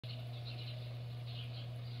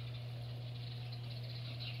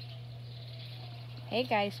Hey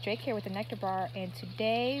guys, Drake here with the Nectar Bar, and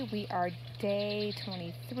today we are day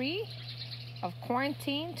 23 of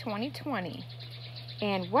quarantine 2020.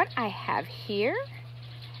 And what I have here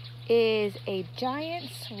is a giant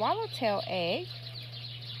swallowtail egg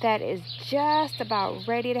that is just about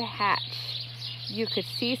ready to hatch. You could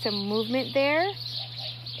see some movement there,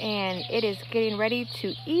 and it is getting ready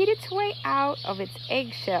to eat its way out of its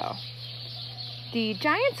eggshell. The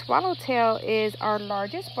giant swallowtail is our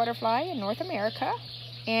largest butterfly in North America,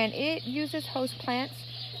 and it uses host plants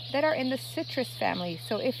that are in the citrus family.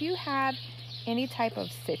 So if you have any type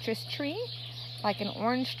of citrus tree, like an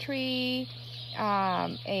orange tree,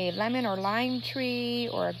 a lemon or lime tree,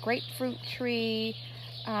 or a grapefruit tree,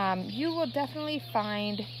 you will definitely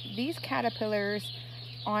find these caterpillars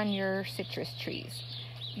on your citrus trees.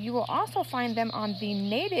 You will also find them on the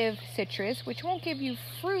native citrus, which won't give you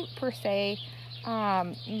fruit per se,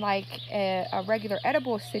 like a regular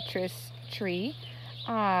edible citrus tree,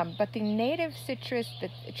 but the native citrus, the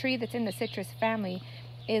tree that's in the citrus family,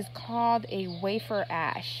 is called a wafer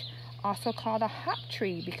ash, also called a hop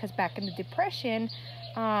tree, because back in the Depression,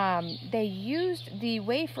 they used the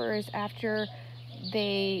wafers after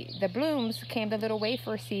the blooms came the little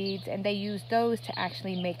wafer seeds, and they used those to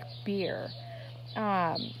actually make beer.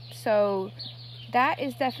 So that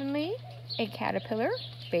is definitely a caterpillar,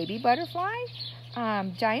 baby butterfly,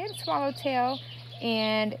 giant swallowtail,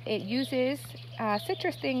 and it uses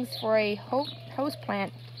citrus things for a host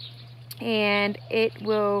plant, and it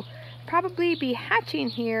will probably be hatching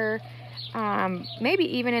here, maybe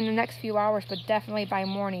even in the next few hours, but definitely by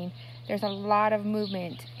morning. There's a lot of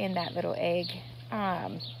movement in that little egg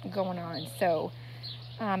going on. So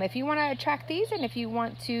if you want to attract these, and if you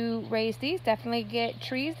want to raise these, definitely get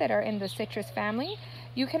trees that are in the citrus family.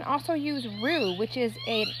 You can also use rue, which is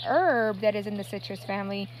an herb that is in the citrus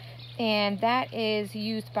family, and that is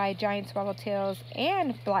used by giant swallowtails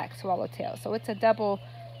and black swallowtails. So it's a double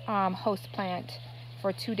host plant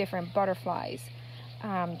for two different butterflies.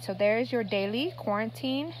 So there's your daily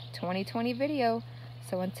quarantine 2020 video.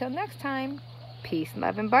 So until next time, peace,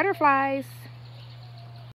 love, and butterflies.